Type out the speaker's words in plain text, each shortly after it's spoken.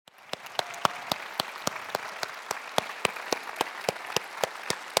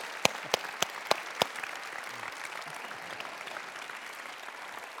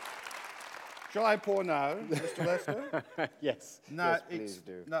Shall I pour now, Mr. Lester? Yes, Now, yes, please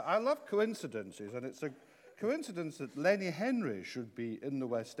do. Now, I love coincidences, and it's a coincidence that Lenny Henry should be in the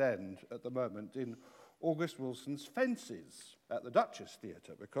West End at the moment in August Wilson's Fences at the Duchess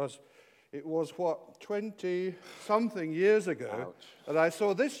Theatre, because it was, 20-something years ago that I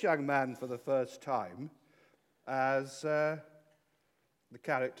saw this young man for the first time as the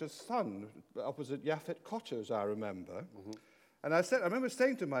character's son, opposite Yaphet Kotto's, I remember. Mm-hmm. And I remember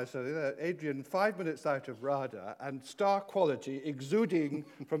saying to myself, Adrian, 5 minutes out of RADA and star quality exuding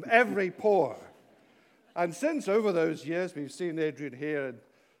from every pore. And since over those years, we've seen Adrian here in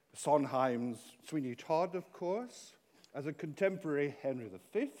Sondheim's Sweeney Todd, of course, as a contemporary Henry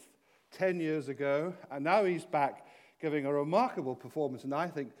V, 10 years ago, and now he's back giving a remarkable performance, and I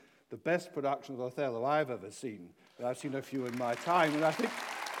think the best production of Othello I've ever seen. And I've seen a few in my time, and I think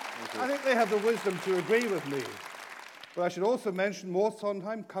they have the wisdom to agree with me. But I should also mention more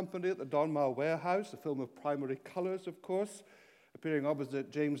Sondheim company at the Donmar Warehouse, a film of primary colours, of course, appearing opposite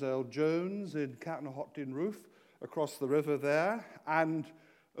James Earl Jones in Cat on a Hot Tin Roof across the river there. And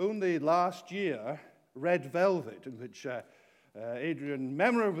only last year, Red Velvet, in which Adrian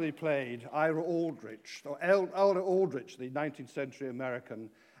memorably played Ira Aldrich, or Elder Aldrich, the 19th century American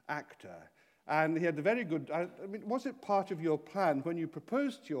actor. And he had a very good, was it part of your plan when you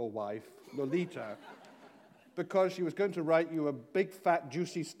proposed to your wife, Lolita, because she was going to write you a big, fat,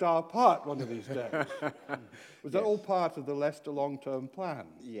 juicy star part one of these days? Was that all part of the Leicester long-term plan?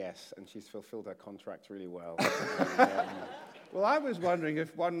 Yes, and she's fulfilled her contract really well. Well, I was wondering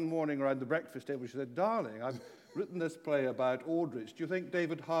if one morning around the breakfast table she said, darling, I've written this play about Aldrich. Do you think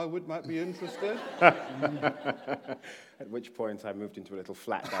David Harwood might be interested? At which point I moved into a little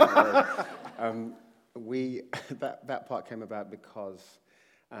flat down the road. That part came about because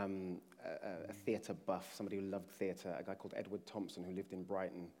a theatre buff, somebody who loved theatre, a guy called Edward Thompson, who lived in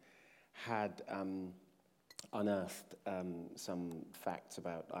Brighton, had unearthed some facts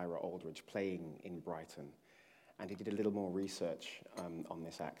about Ira Aldrich playing in Brighton. And he did a little more research on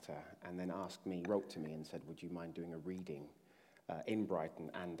this actor, and then wrote to me and said, would you mind doing a reading in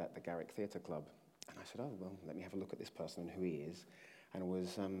Brighton and at the Garrick Theatre Club? And I said, oh, well, let me have a look at this person and who he is, and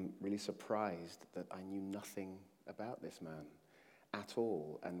was really surprised that I knew nothing about this man at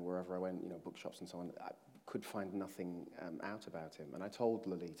all. And wherever I went, bookshops and so on, I could find nothing out about him. And I told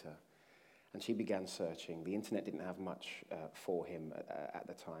Lolita, and she began searching. The internet didn't have much for him at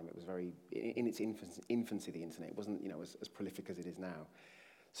the time. It was very, in its infancy, the internet. It wasn't, as prolific as it is now.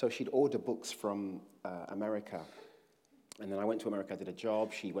 So she'd order books from America. And then I went to America, I did a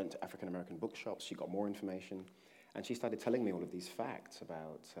job. She went to African-American bookshops. She got more information. And she started telling me all of these facts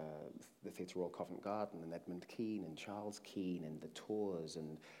about the Theatre Royal Covent Garden and Edmund Kean and Charles Kean and the tours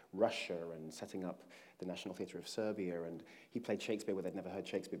and Russia and setting up the National Theatre of Serbia. And he played Shakespeare where they'd never heard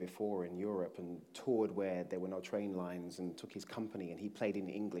Shakespeare before in Europe and toured where there were no train lines and took his company. And he played in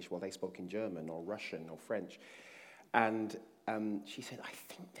English while they spoke in German or Russian or French. And she said, I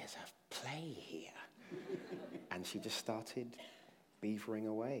think there's a play here. And she just started beavering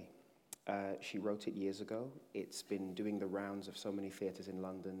away. She wrote it years ago. It's been doing the rounds of so many theatres in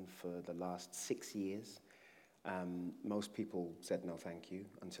London for the last 6 years. Most people said no thank you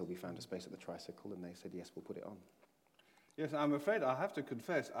until we found a space at the Tricycle, and they said, yes, we'll put it on. Yes, I'm afraid I have to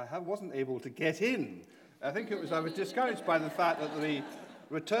confess, wasn't able to get in. I was discouraged by the fact that the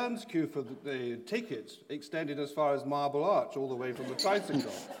returns queue for the tickets extended as far as Marble Arch, all the way from the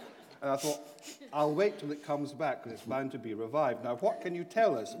Tricycle. And I thought, I'll wait till it comes back, because it's bound to be revived. Now, what can you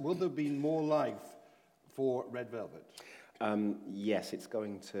tell us? Will there be more life for Red Velvet? Yes, it's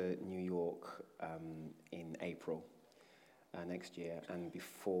going to New York in April next year. And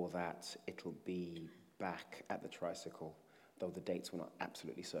before that, it'll be back at the Tricycle, though the dates were not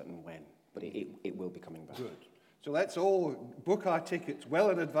absolutely certain when. But it will be coming back. Good. So let's all book our tickets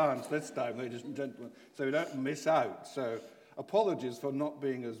well in advance this time, ladies and gentlemen, so we don't miss out. So apologies for not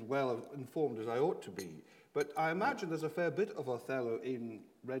being as well informed as I ought to be. But I imagine there's a fair bit of Othello in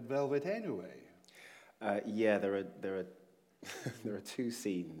Red Velvet anyway. Yeah, there are there are two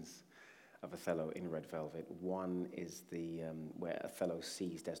scenes of Othello in Red Velvet. One is the where Othello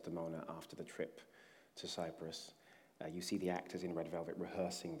sees Desdemona after the trip to Cyprus. You see the actors in Red Velvet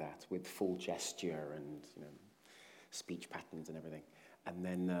rehearsing that with full gesture and speech patterns and everything. And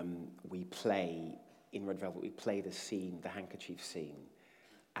then we play, in Red Velvet, we play the scene, the handkerchief scene,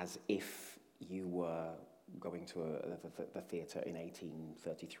 as if you were going to the theatre in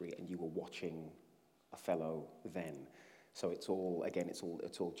 1833 and you were watching Othello then. So it's all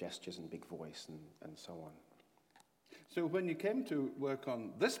gestures and big voice and so on. So when you came to work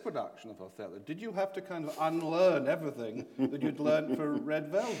on this production of Othello, did you have to kind of unlearn everything that you'd learned for Red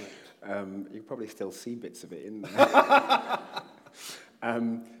Velvet? You probably still see bits of it in there.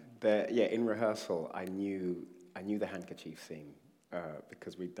 In rehearsal, I knew the handkerchief scene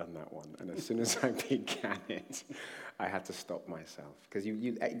because we'd done that one, and as soon as I began it, I had to stop myself because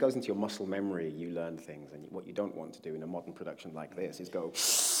it goes into your muscle memory. You learn things, and what you don't want to do in a modern production like this is go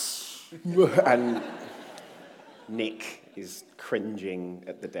and Nick is cringing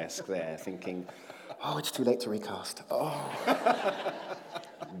at the desk there, thinking, "Oh, it's too late to recast." Oh,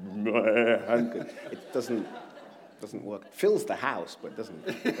 it doesn't work. Fills the house, but doesn't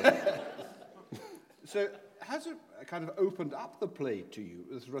work. So has it kind of opened up the play to you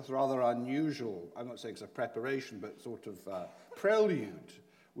as rather unusual, I'm not saying it's a preparation, but sort of prelude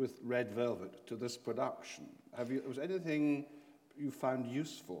with Red Velvet to this production? Was anything you found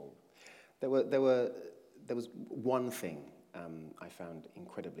useful? There was one thing I found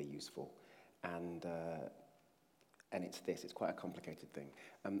incredibly useful, and it's this. It's quite a complicated thing.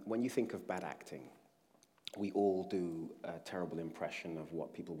 When you think of bad acting, we all do a terrible impression of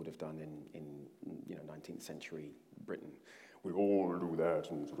what people would have done in 19th century Britain. We all do that,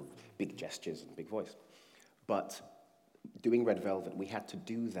 and sort of big gestures and big voice. But doing Red Velvet, we had to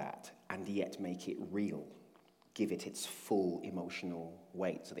do that and yet make it real, give it its full emotional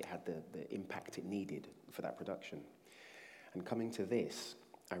weight so that it had the impact it needed for that production. And coming to this,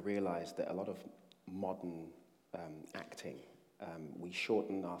 I realized that a lot of modern acting, we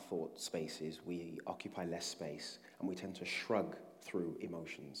shorten our thought spaces, we occupy less space, and we tend to shrug through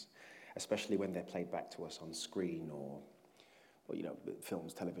emotions, especially when they're played back to us on screen or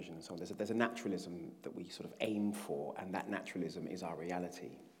films, television, and so on. There's a naturalism that we sort of aim for, and that naturalism is our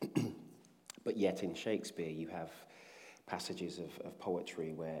reality. But yet in Shakespeare, you have passages of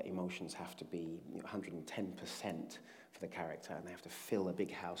poetry where emotions have to be 110% for the character, and they have to fill a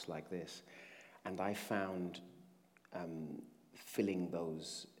big house like this. And I found filling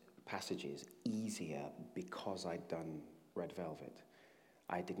those passages easier because I'd done Red Velvet.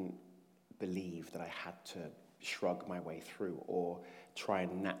 I didn't believe that I had to shrug my way through or try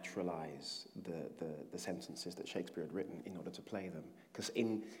and naturalize the sentences that Shakespeare had written in order to play them. Because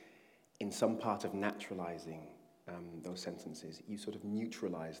in some part of naturalizing those sentences, you sort of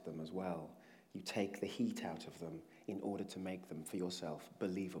neutralize them as well. You take the heat out of them in order to make them, for yourself,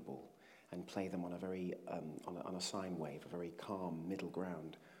 believable and play them on a very, on a sine wave, a very calm middle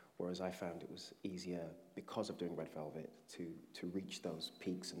ground. Whereas I found it was easier, because of doing Red Velvet, to reach those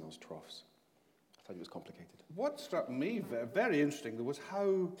peaks and those troughs. I thought it was complicated. What struck me very interesting was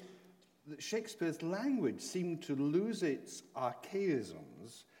how Shakespeare's language seemed to lose its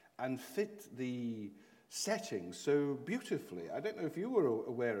archaisms and fit the setting so beautifully. I don't know if you were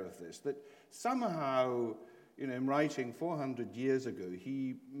aware of this, that somehow, in writing 400 years ago,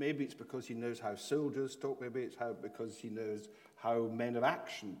 maybe it's because he knows how soldiers talk, maybe it's because he knows how men of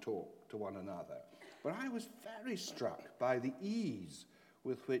action talk to one another. But I was very struck by the ease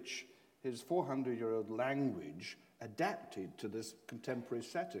with which his 400-year-old language adapted to this contemporary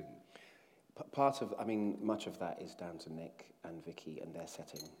setting. Much of that is down to Nick and Vicky and their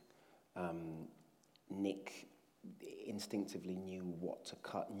setting. Nick instinctively knew what to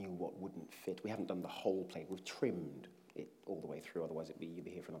cut, knew what wouldn't fit. We haven't done the whole play. We've trimmed it all the way through, otherwise you'd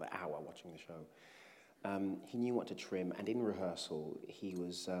be here for another hour watching the show. He knew what to trim, and in rehearsal, he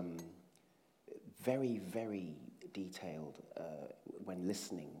was very, very detailed when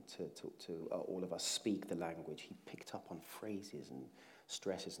listening to all of us speak the language. He picked up on phrases and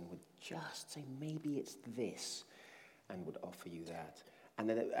stresses and would just say, maybe it's this, and would offer you that. And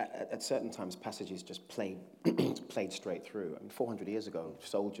then at certain times, passages just played straight through. 400 years ago,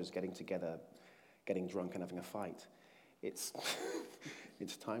 soldiers getting together, getting drunk and having a fight. It's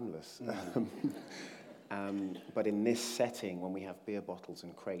timeless. But in this setting, when we have beer bottles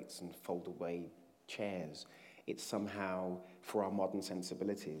and crates and fold-away chairs, it's somehow, for our modern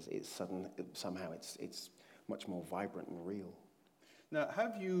sensibilities, it's much more vibrant and real. Now,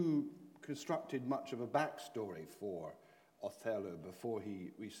 have you constructed much of a backstory for Othello before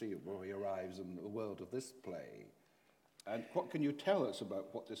we see where he arrives in the world of this play? And what can you tell us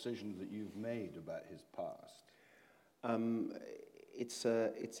about what decisions that you've made about his past? It's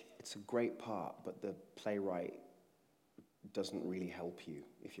a great part, but the playwright doesn't really help you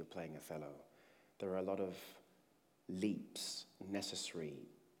if you're playing Othello. There are a lot of leaps necessary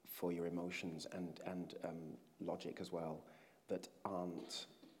for your emotions and logic as well that aren't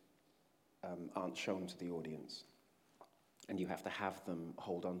shown to the audience. And you have to have them,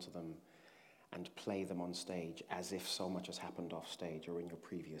 hold on to them, and play them on stage as if so much has happened off stage or in your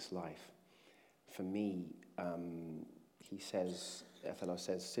previous life. For me, he says, Othello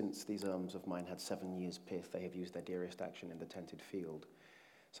says, since these arms of mine had 7 years' pith, they have used their dearest action in the tented field.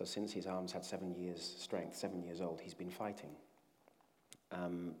 So since his arms had 7 years' strength, 7 years old, he's been fighting.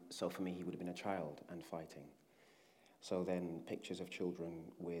 So for me, he would have been a child and fighting. So then pictures of children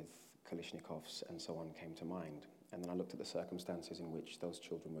with Kalashnikovs and so on came to mind. And then I looked at the circumstances in which those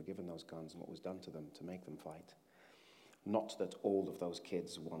children were given those guns and what was done to them to make them fight. Not that all of those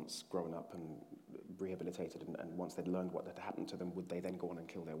kids, once grown up and rehabilitated and once they'd learned what had happened to them, would they then go on and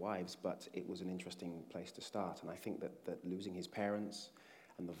kill their wives, but it was an interesting place to start. And I think that losing his parents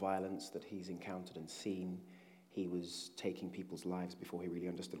and the violence that he's encountered and seen, he was taking people's lives before he really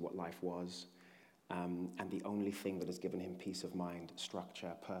understood what life was. And the only thing that has given him peace of mind,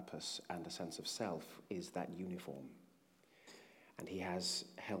 structure, purpose, and a sense of self is that uniform. And he has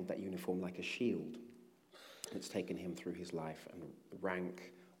held that uniform like a shield. It's taken him through his life, and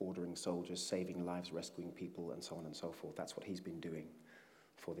rank, ordering soldiers, saving lives, rescuing people, and so on and so forth. That's what he's been doing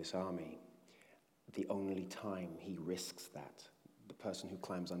for this army. The only time he risks that, the person who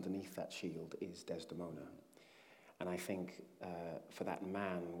climbs underneath that shield, is Desdemona. And I think for that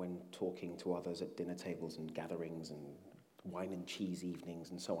man, when talking to others at dinner tables and gatherings and wine and cheese evenings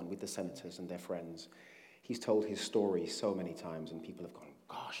and so on with the senators and their friends, he's told his story so many times, and people have gone,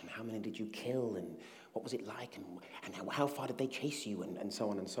 gosh, and how many did you kill, and what was it like, and how far did they chase you, and so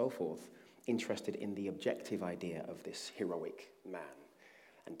on and so forth, interested in the objective idea of this heroic man.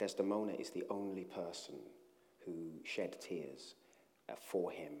 And Desdemona is the only person who shed tears for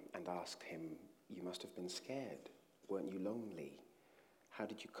him and asked him, you must have been scared. Weren't you lonely? How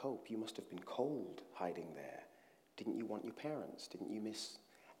did you cope? You must have been cold hiding there. Didn't you want your parents? Didn't you miss?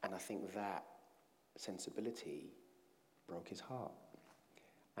 And I think that sensibility broke his heart.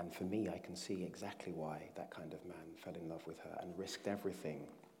 And for me, I can see exactly why that kind of man fell in love with her and risked everything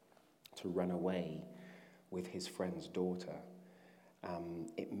to run away with his friend's daughter.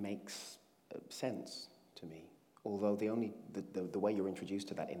 It makes sense to me. Although the way you're introduced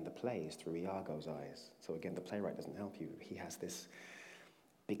to that in the play is through Iago's eyes. So again, the playwright doesn't help you. He has this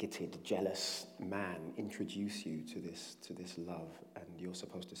bigoted, jealous man introduce you to this love, and you're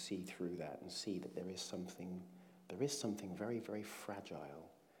supposed to see through that and see that there is something very, very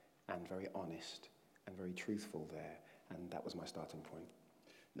fragile and very honest and very truthful there. And that was my starting point.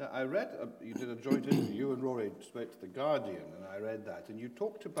 Now, I read, you did a joint interview, you and Rory spoke to The Guardian, and I read that, and you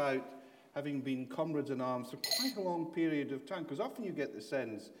talked about having been comrades in arms for quite a long period of time, because often you get the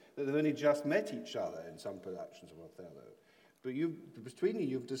sense that they've only just met each other in some productions of Othello. But between you,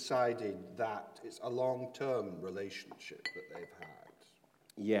 you've decided that it's a long-term relationship that they've had.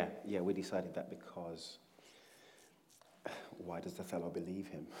 Yeah, we decided that because why does Othello believe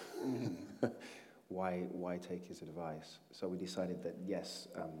him? Mm-hmm. Why take his advice? So we decided that yes,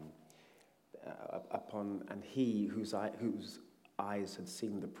 and he whose eyes had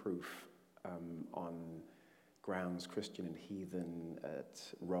seen the proof on grounds Christian and heathen at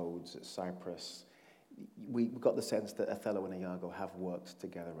Rhodes, at Cyprus, we got the sense that Othello and Iago have worked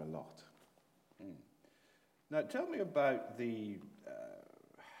together a lot. Mm. Now, tell me about the.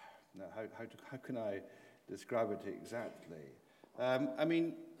 Now, how can I describe it exactly? I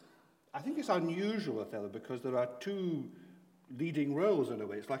think it's unusual, Othello, because there are two leading roles in a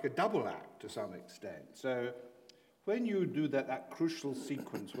way. It's like a double act to some extent. So when you do that crucial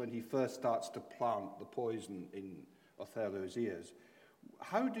sequence when he first starts to plant the poison in Othello's ears,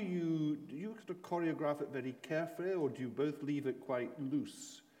 how do you sort of choreograph it very carefully, or do you both leave it quite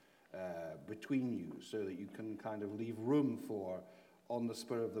loose between you so that you can kind of leave room for on the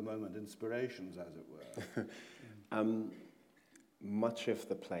spur of the moment inspirations, as it were? Much of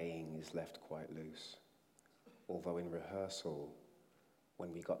the playing is left quite loose, although in rehearsal,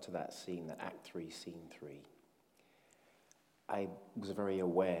 when we got to that scene, that Act 3, Scene 3, I was very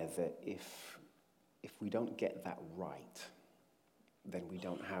aware that if we don't get that right, then we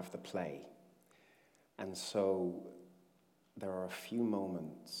don't have the play. And so there are a few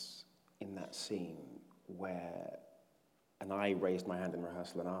moments in that scene where, and I raised my hand in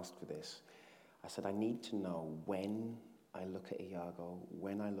rehearsal and asked for this, I said, I need to know when I look at Iago,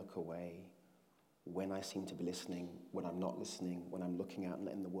 when I look away, when I seem to be listening, when I'm not listening, when I'm looking out and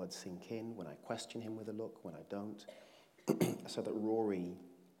letting the words sink in, when I question him with a look, when I don't, so that Rory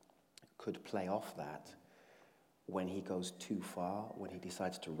could play off that when he goes too far, when he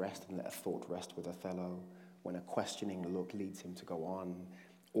decides to rest and let a thought rest with Othello, when a questioning look leads him to go on.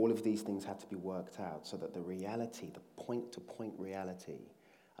 All of these things had to be worked out so that the reality, the point-to-point reality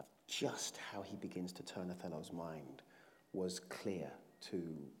of just how he begins to turn Othello's mind was clear to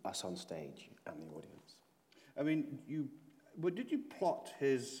us on stage and the audience. I mean, did you plot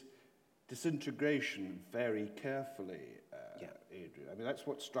his disintegration very carefully, Yeah. Adrian. I mean, that's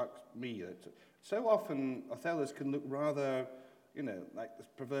what struck me. That so often Othello's can look rather, like this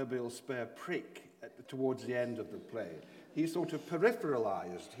proverbial spare prick towards the end of the play. He's sort of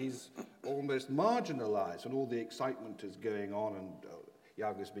peripheralized. He's almost marginalized when all the excitement is going on and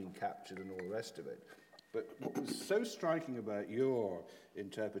Iago's being captured and all the rest of it. But what was so striking about your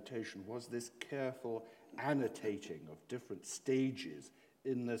interpretation was this careful annotating of different stages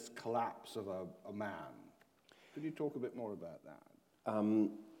in this collapse of a man. Could you talk a bit more about that?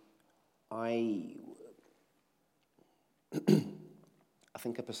 I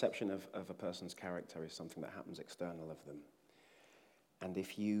think a perception of a person's character is something that happens external of them. And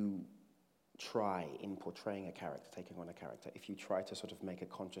if you try, in portraying a character, taking on a character, if you try to sort of make a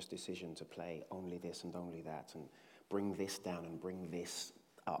conscious decision to play only this and only that, and bring this down and bring this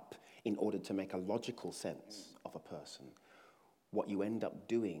up, in order to make a logical sense of a person, what you end up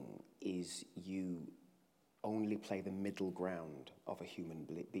doing is you only play the middle ground of a human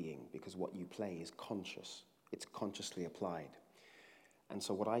being, because what you play is conscious. It's consciously applied. And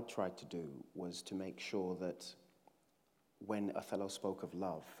so what I tried to do was to make sure that when Othello spoke of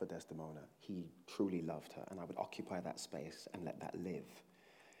love for Desdemona, he truly loved her, and I would occupy that space and let that live,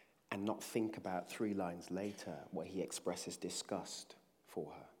 and not think about 3 lines later where he expresses disgust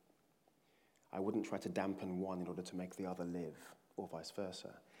for her. I wouldn't try to dampen one in order to make the other live, or vice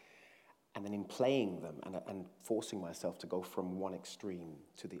versa. And then in playing them and forcing myself to go from one extreme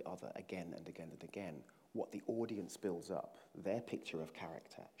to the other again and again and again, what the audience builds up, their picture of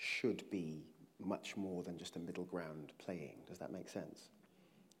character, should be much more than just a middle ground playing. Does that make sense?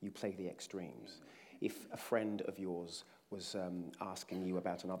 You play the extremes. If a friend of yours was asking you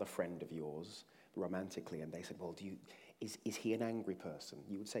about another friend of yours romantically, and they said, well, is he an angry person?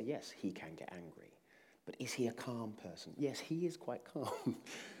 You would say, yes, he can get angry. But is he a calm person? Yes, he is quite calm.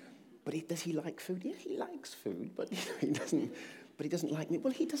 But does he like food? Yeah, he likes food, but he doesn't. But he doesn't like me.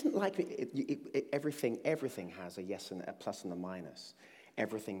 Well, he doesn't like me. Everything has a yes and a plus and a minus.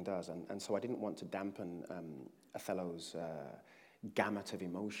 Everything does, and so I didn't want to dampen Othello's gamut of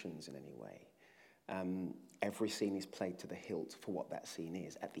emotions in any way. Every scene is played to the hilt for what that scene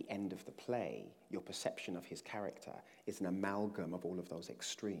is. At the end of the play, your perception of his character is an amalgam of all of those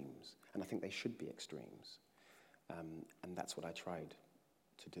extremes, and I think they should be extremes. And that's what I tried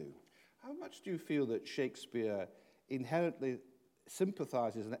to do. How much do you feel that Shakespeare inherently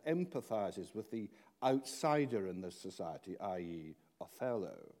sympathizes and empathizes with the outsider in this society, i.e.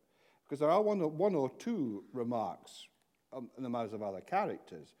 Othello? Because there are one or two remarks in the mouths of other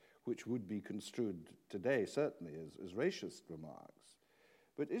characters which would be construed today, certainly, as racist remarks.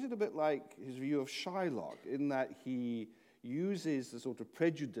 But is it a bit like his view of Shylock, in that he uses the sort of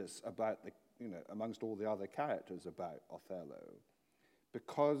prejudice about amongst all the other characters about Othello,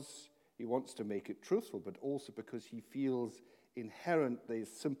 because he wants to make it truthful, but also because he feels inherently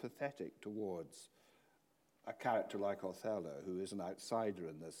sympathetic towards a character like Othello, who is an outsider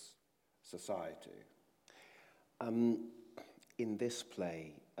in this society? In this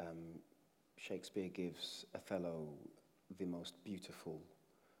play, Shakespeare gives Othello the most beautiful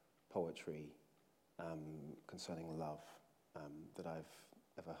poetry concerning love that I've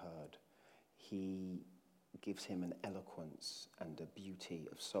ever heard. He gives him an eloquence and a beauty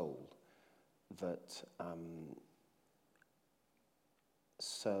of soul that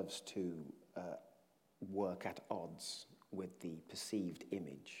serves to work at odds with the perceived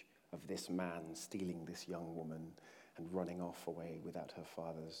image of this man stealing this young woman and running off away without her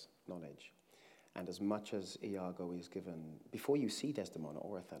father's knowledge. And as much as Iago is given, before you see Desdemona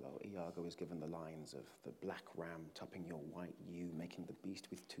or Othello, Iago is given the lines of the black ram topping your white ewe, making the beast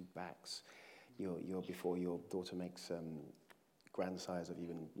with 2 backs. You're before your daughter makes grandsires of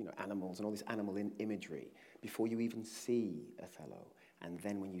you, and animals and all this animal imagery, before you even see Othello. And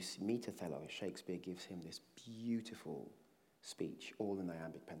then when you meet Othello, Shakespeare gives him this beautiful speech, all in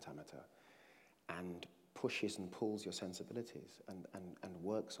iambic pentameter, and pushes and pulls your sensibilities and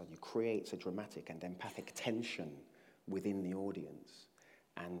works on you, creates a dramatic and empathic tension within the audience.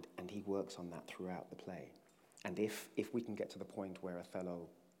 And he works on that throughout the play. And if we can get to the point where Othello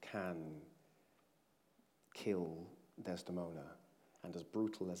can kill Desdemona, and as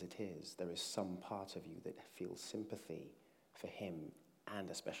brutal as it is, there is some part of you that feels sympathy for him,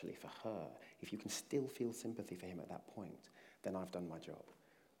 and especially for her. If you can still feel sympathy for him at that point, then I've done my job,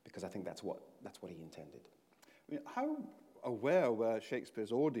 because I think that's what he intended. I mean, how aware were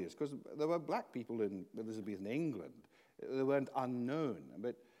Shakespeare's audience? Because there were black people in Elizabethan England. They weren't unknown.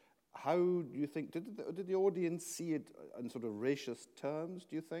 But how do you think, did the audience see it in sort of racist terms,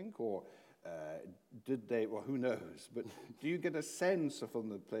 do you think? Or did they, well, who knows, but do you get a sense from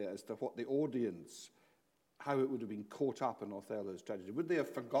the play as to what the audience, how it would have been caught up in Othello's tragedy? Would they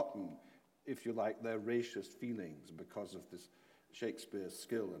have forgotten, if you like, their racist feelings because of this Shakespeare's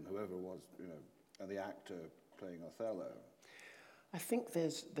skill and whoever was, and the actor playing Othello? I think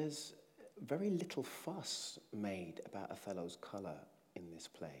there's very little fuss made about Othello's colour in this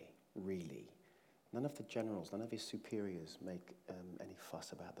play, really. None of the generals, none of his superiors make any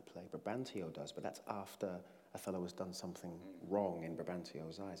fuss about the play. Brabantio does, but that's after Othello has done something wrong in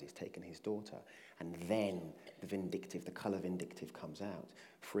Brabantio's eyes. He's taken his daughter, and then the colour vindictive comes out.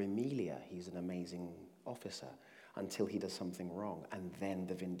 For Emilia, he's an amazing officer until he does something wrong, and then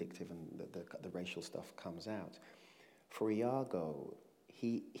the vindictive and the racial stuff comes out. For Iago,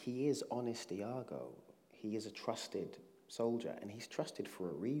 he is honest Iago. He is a trusted soldier, and he's trusted for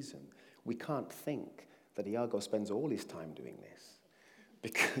a reason. We can't think that Iago spends all his time doing this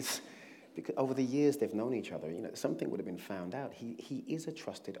because over the years they've known each other. Something would have been found out. He is a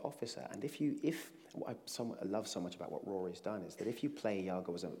trusted officer, and what I love so much about what Rory's done is that if you play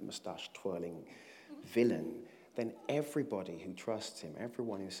Iago as a moustache-twirling villain, then everybody who trusts him,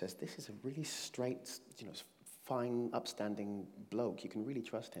 everyone who says this is a really straight, fine, upstanding bloke, you can really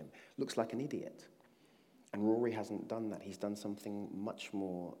trust him, looks like an idiot. And Rory hasn't done that. He's done something much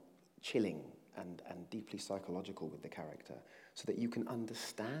more chilling and deeply psychological with the character so that you can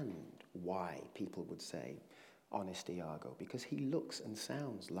understand why people would say honest Iago, because he looks and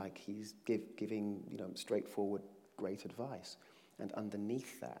sounds like he's giving straightforward great advice, and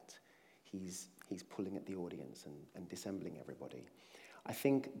underneath that he's pulling at the audience and dissembling everybody. I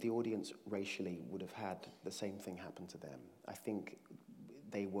think the audience racially would have had the same thing happen to them. I think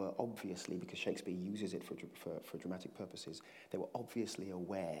they were obviously, because Shakespeare uses it for dramatic purposes, they were obviously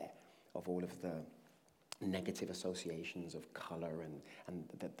aware of all of the negative associations of colour and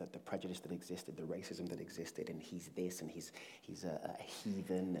the prejudice that existed, the racism that existed, and he's this, and he's a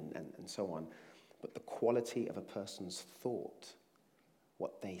heathen, and so on. But the quality of a person's thought,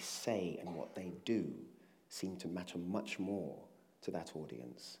 what they say and what they do, seem to matter much more to that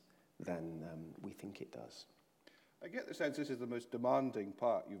audience than we think it does. I get the sense this is the most demanding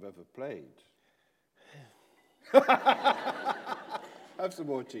part you've ever played. Have some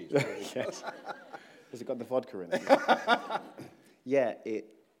more cheese. Yes. Has it got the vodka in it? Yeah, it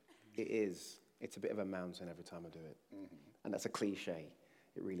is. It's a bit of a mountain every time I do it. Mm-hmm. And that's a cliche.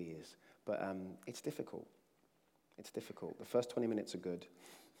 It really is. But it's difficult. It's difficult. The first 20 minutes are good.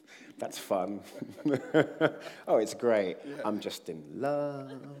 That's fun. Oh, it's great. Yeah. I'm just in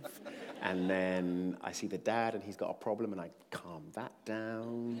love. And then I see the dad, and he's got a problem, and I calm that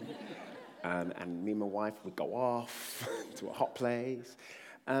down. And me and my wife, we go off to a hot place.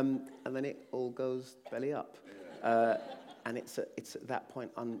 And then it all goes belly up. And it's at that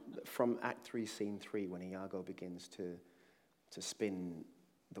point, from Act 3, Scene 3, when Iago begins to spin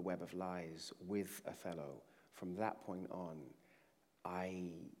the web of lies with Othello. From that point on,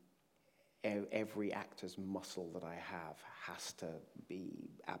 every actor's muscle that I have has to be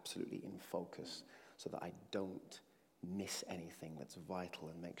absolutely in focus so that I don't miss anything that's vital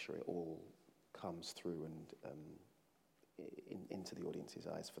and make sure it all comes through and into the audience's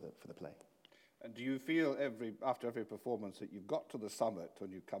eyes for the play. And do you feel after every performance that you've got to the summit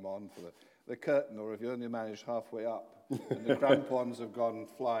when you come on for the curtain, or have you only managed halfway up and the crampons have gone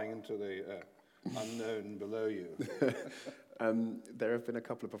flying into the unknown below you? There have been a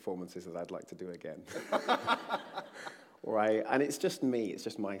couple of performances that I'd like to do again. And it's just me, it's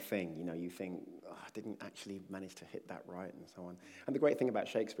just my thing. You think, I didn't actually manage to hit that right, and so on. And the great thing about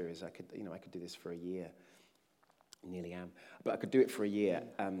Shakespeare is I could do this for a year. Nearly am. But I could do it for a year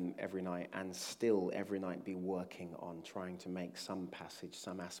every night, and still every night be working on trying to make some passage,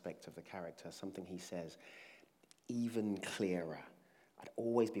 some aspect of the character, something he says, even clearer. I'd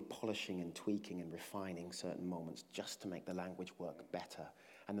always be polishing and tweaking and refining certain moments just to make the language work better.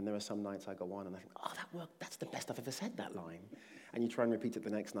 And then there are some nights I go on and I think, that worked, that's the best I've ever said, that line. And you try and repeat it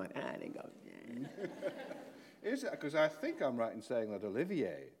the next night, and it goes, yeah. Is it? Because I think I'm right in saying that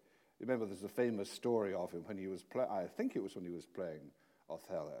Olivier, remember there's a famous story of him when he was I think it was when he was playing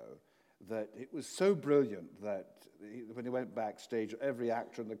Othello, that it was so brilliant that when he went backstage, every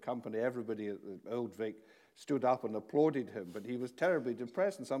actor in the company, everybody at the Old Vic, stood up and applauded him, but he was terribly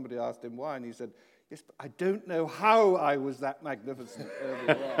depressed, and somebody asked him why, and he said, yes, but I don't know how I was that magnificent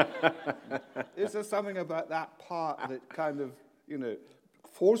earlier on. Is there something about that part that kind of,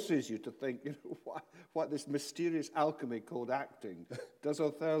 forces you to think, what this mysterious alchemy called acting, does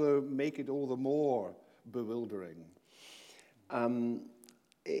Othello make it all the more bewildering?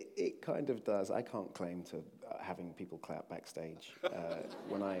 It kind of does. I can't claim to having people clap backstage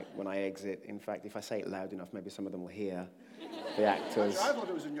when I exit. In fact, if I say it loud enough, maybe some of them will hear the actors. I thought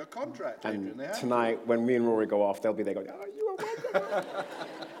it was in your contract, Adrian. And tonight, when me and Rory go off, they'll be there going, "Oh, you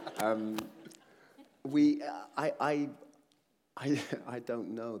are wonderful." I don't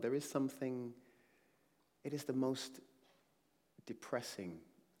know. There is something. It is the most depressing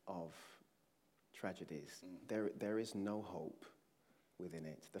of tragedies. There is no hope within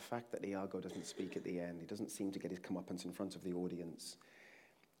it. The fact that Iago doesn't speak at the end, he doesn't seem to get his comeuppance in front of the audience,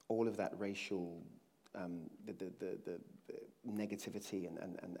 all of that racial, the negativity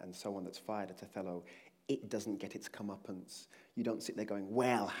and so on that's fired at Othello, it doesn't get its comeuppance. You don't sit there going,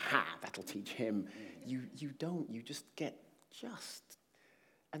 well, that'll teach him. You don't. You just get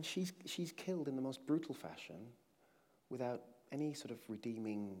and she's killed in the most brutal fashion without any sort of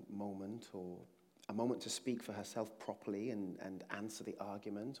redeeming moment or a moment to speak for herself properly and answer the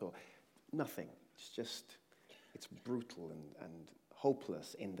argument or nothing. It's brutal and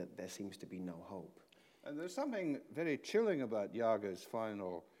hopeless in that there seems to be no hope. And there's something very chilling about Iago's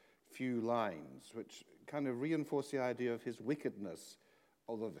final few lines, which kind of reinforce the idea of his wickedness,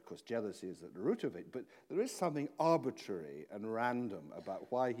 although, of course, jealousy is at the root of it. But there is something arbitrary and random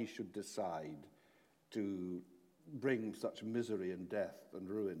about why he should decide to bring such misery and death and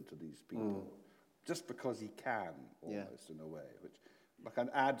ruin to these people. Just because he can, almost, in a way, which kind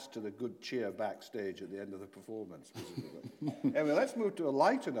of adds to the good cheer backstage at the end of the performance. Anyway, let's move to a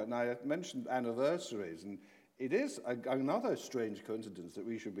lighter note. Now, I mentioned anniversaries, and it is another strange coincidence that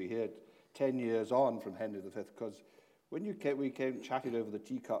we should be here 10 years on from Henry V, because when we came chatting over the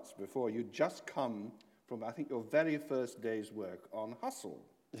teacups before, you'd just come from, I think, your very first day's work on Hustle.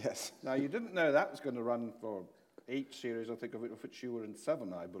 Yes. Now, you didn't know that was going to run for 8 series, I think, of which you were in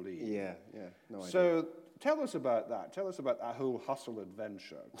 7, I believe. Yeah, no idea. So tell us about that. Tell us about that whole Hustle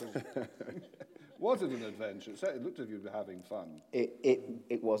adventure. Was it an adventure? It certainly looked as if you were having fun.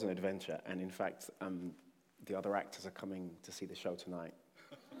 It was an adventure, and in fact, the other actors are coming to see the show tonight.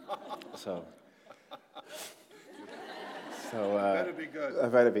 So better be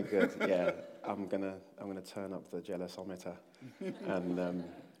good. Better be good. Yeah, I'm gonna turn up the jealous-ometer and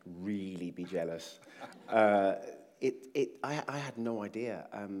really be jealous. I had no idea.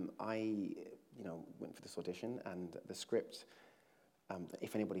 I went for this audition, and the script.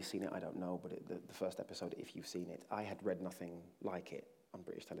 If anybody's seen it, I don't know, but the first episode, if you've seen it, I had read nothing like it on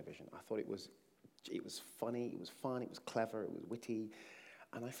British television. I thought it was funny, it was fun, it was clever, it was witty,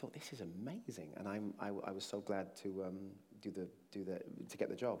 and I thought, this is amazing. And I was so glad to to get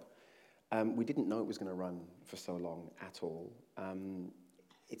the job. We didn't know it was going to run for so long at all.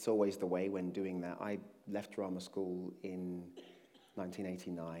 It's always the way when doing that. I left drama school in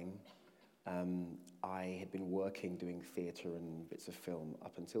 1989. I had been working doing theatre and bits of film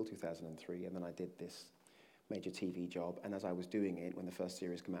up until 2003, and then I did this major TV job. And as I was doing it, when the first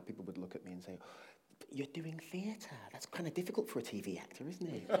series came out, people would look at me and say, "You're doing theatre. That's kind of difficult for a TV actor, isn't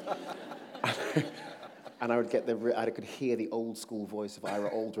it?" And I could hear the old school voice of Ira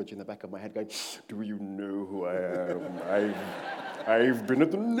Aldridge in the back of my head going, "Do you know who I am? I've been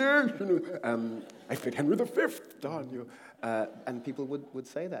at the National. I played Henry V, darn you." And people would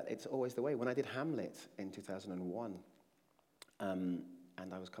say that. It's always the way. When I did Hamlet in 2001, and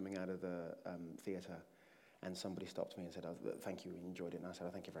I was coming out of the theatre, and somebody stopped me and said, "Oh, thank you, we enjoyed it." And I said,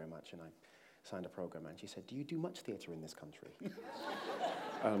 "Oh, thank you very much." And I signed a programme, and she said, "Do you do much theatre in this country?"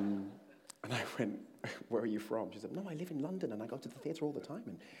 And I went, "Where are you from?" She said, "No, I live in London and I go to the theatre all the time.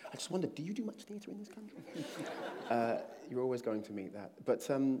 And I just wondered, do you do much theatre in this country?" You're always going to meet that. But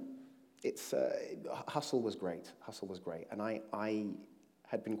Hustle was great. Hustle was great. And I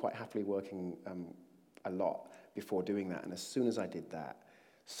had been quite happily working a lot before doing that. And as soon as I did that,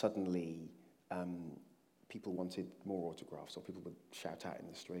 suddenly people wanted more autographs, or people would shout out in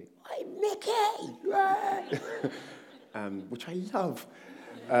the street, "Hey, Mickey!" Which I love.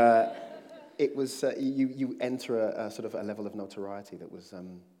 It was, you enter a sort of a level of notoriety that was,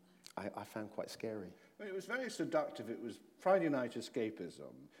 I found quite scary. I mean, it was very seductive. It was Friday night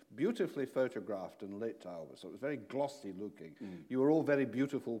escapism, beautifully photographed and lit, Albert, so it was very glossy looking. You were all very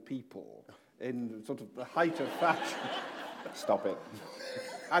beautiful people in sort of the height of fashion. Stop it.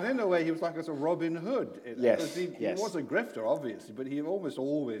 And in a way, he was like a sort of Robin Hood. Yes, he was a grifter, obviously, but he almost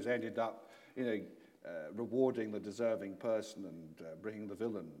always ended up, rewarding the deserving person and bringing the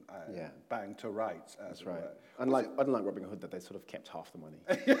villain bang to rights. That's right. Unlike Robin Hood, that they sort of kept half the money.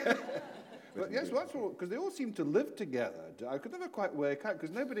 But yes, well, that's all, because they all seem to live together. I could never quite work out,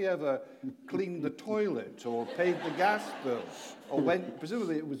 because nobody ever cleaned the toilet or paid the gas bill or went,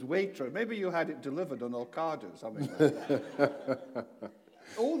 presumably it was Waitrose. Maybe you had it delivered on Ocado or something like that.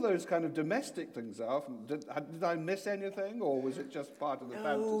 all those kind of domestic things are often, did I miss anything, or was it just part of the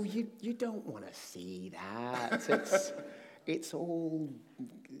No, fantasy? you don't want to see that. It's all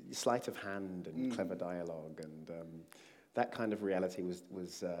sleight of hand and clever dialogue, and that kind of reality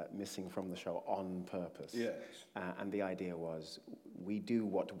was missing from the show on purpose. Yes. And the idea was, we do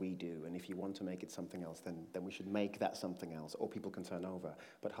what we do, and if you want to make it something else, then we should make that something else, or people can turn over.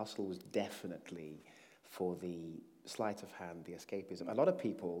 But Hustle was definitely for the sleight of hand, the escapism. A lot of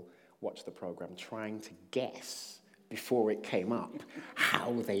people watched the program trying to guess before it came up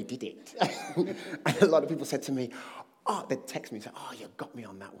how they did it. And a lot of people said to me, they'd text me and say, you got me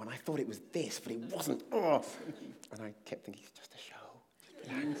on that one. I thought it was this, but it wasn't. And I kept thinking, it's just a show. Just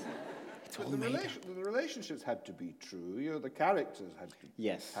relax. It's all made up. The relationships had to be true. You know, the characters had to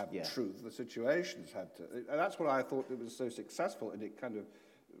have truth. The situations had to. And that's what I thought it was so successful. And it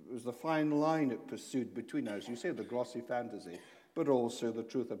was the fine line it pursued between, as you say, the glossy fantasy, but also the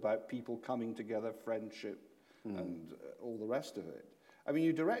truth about people coming together, friendship, and all the rest of it. I mean,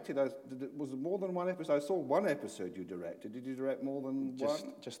 you directed, was it more than one episode? I saw one episode you directed. Did you direct more than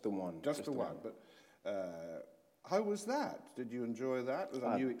one? Just the one. Just the one. But how was that? Did you enjoy that? Was it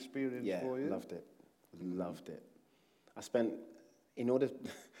a new experience for you? Yeah, loved it. Loved it. I spent, in order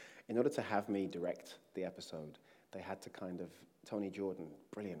to have me direct the episode, they had to Tony Jordan,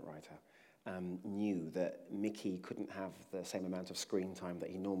 brilliant writer, knew that Mickey couldn't have the same amount of screen time that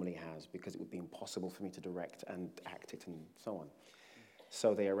he normally has because it would be impossible for me to direct and act it and so on.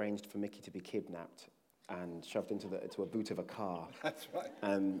 So they arranged for Mickey to be kidnapped and shoved into a boot of a car. That's right.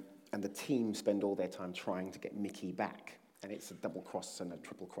 And the team spend all their time trying to get Mickey back. And it's a double cross and a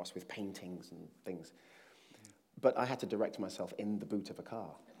triple cross with paintings and things. But I had to direct myself in the boot of a car,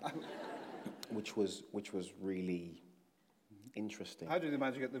 which was really interesting. How did you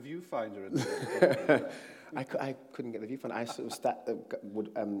manage to get the viewfinder in there? I couldn't get the viewfinder. I sort of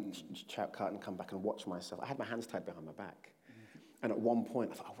would shout cut and come back and watch myself. I had my hands tied behind my back. And at one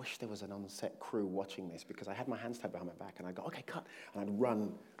point, I thought, I wish there was an on-set crew watching this, because I had my hands tied behind my back, and I'd go, okay, cut. And I'd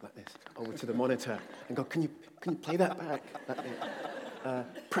run like this over to the monitor and go, can you play that back?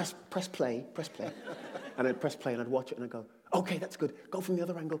 Press play. And I'd press play, and I'd watch it, and I'd go, okay, that's good. Go from the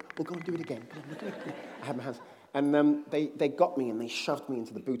other angle. We'll go and do it again. I had my hands. And they got me, and they shoved me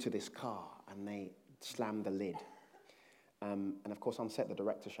into the boot of this car, and they slammed the lid. And of course, on set, the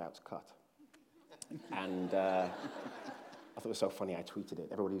director shouts, cut. And I thought it was so funny, I tweeted it.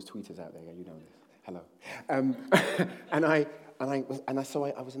 Everybody who's tweeters out there, you know this. Hello. So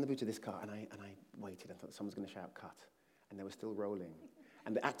I was in the boot of this car, and I waited and thought someone's going to shout cut. And they were still rolling.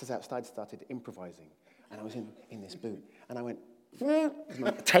 And the actors outside started improvising. And I was in this boot. And I went,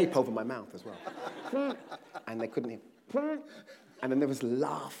 tape over my mouth as well. And they couldn't hear. And then there was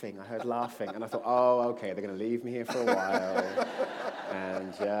laughing. I heard laughing. And I thought, okay, they're going to leave me here for a while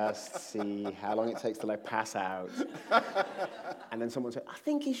and just see how long it takes till I pass out. And then someone said, I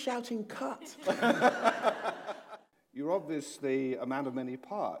think he's shouting cut. You're obviously a man of many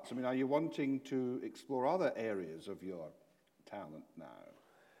parts. I mean, are you wanting to explore other areas of your talent now?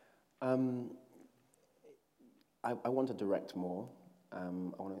 I want to direct more. I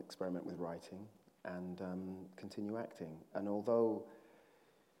want to experiment with writing and continue acting. And although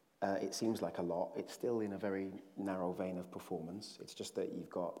it seems like a lot, it's still in a very narrow vein of performance. It's just that you've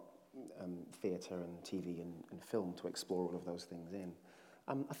got theatre and TV and film to explore all of those things in.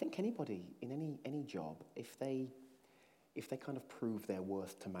 I think anybody in any job, if they kind of prove their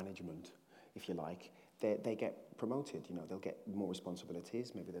worth to management, if you like, they get promoted. You know, they'll get more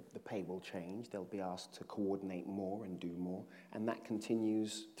responsibilities. Maybe the pay will change. They'll be asked to coordinate more and do more, and that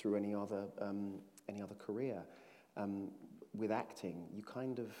continues through any other career. With acting, you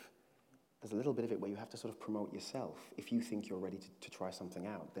there's a little bit of it where you have to sort of promote yourself. If you think you're ready to try something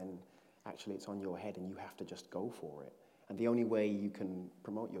out, then actually it's on your head and you have to just go for it. And the only way you can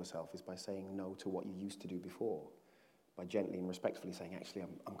promote yourself is by saying no to what you used to do before, by gently and respectfully saying, actually,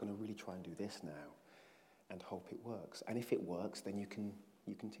 I'm going to really try and do this now and hope it works. And if it works, then you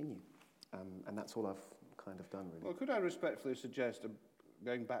continue. And that's all I've kind of done, really. Well, could I respectfully suggest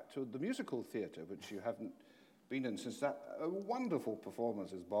going back to the musical theatre, which you haven't been in since that wonderful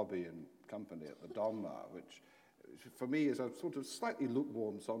performance as Bobby and company at the Donmar, which for me is a sort of slightly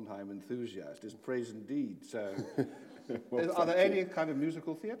lukewarm Sondheim enthusiast, is praise indeed. So are there any kind of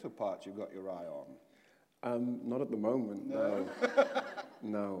musical theatre parts you've got your eye on? Not at the moment, no.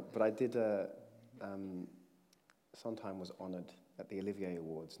 No, but I did, Sondheim was honoured at the Olivier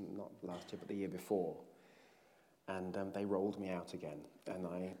Awards, not last year, but the year before. And they rolled me out again, and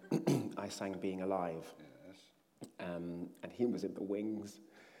I sang Being Alive. Yes. And he was in the wings.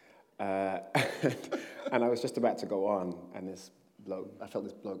 And I was just about to go on, and this bloke. I felt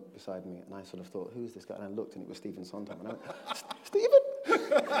this bloke beside me, and I sort of thought, who's this guy? And I looked, and it was Stephen Sondheim. And I went, Stephen!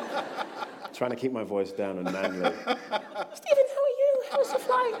 Trying to keep my voice down and manly. Stephen, how are you? How was the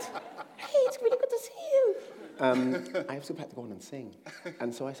flight? Hey, it's really good to see you. I also had to go on and sing.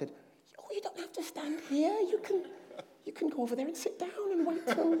 And so I said, oh, you don't have to stand here. You can go over there and sit down and wait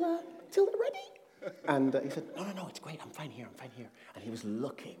till they're ready. And he said, no, it's great. I'm fine here. And he was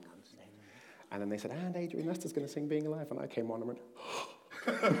looking on stage. And then they said, and Adrian Lester's going to sing Being Alive. And I came on and went,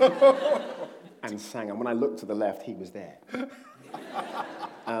 and sang. And when I looked to the left, he was there.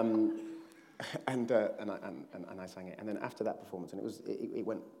 And I sang it. And then after that performance, and it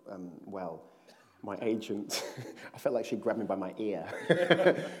went well, my agent, I felt like she grabbed me by my ear.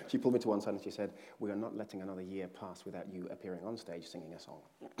 She pulled me to one side and she said, we are not letting another year pass without you appearing on stage singing a song.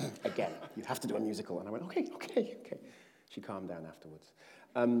 Again, you have to do a musical. And I went, okay. She calmed down afterwards.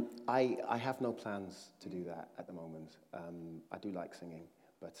 I have no plans to do that at the moment. I do like singing,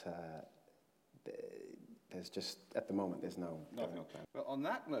 but there's just, at the moment, there's no plan. Well, on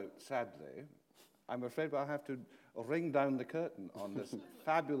that note, sadly, I'm afraid I'll have to ring down the curtain on this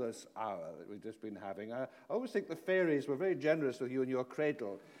fabulous hour that we've just been having. I always think the fairies were very generous with you in your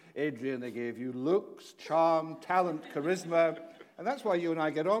cradle. Adrian, they gave you looks, charm, talent, charisma, and that's why you and I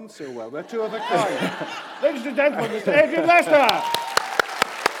get on so well. We're two of a kind. Ladies and gentlemen, Mr. Adrian Lester.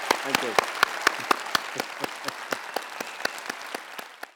 Thank you.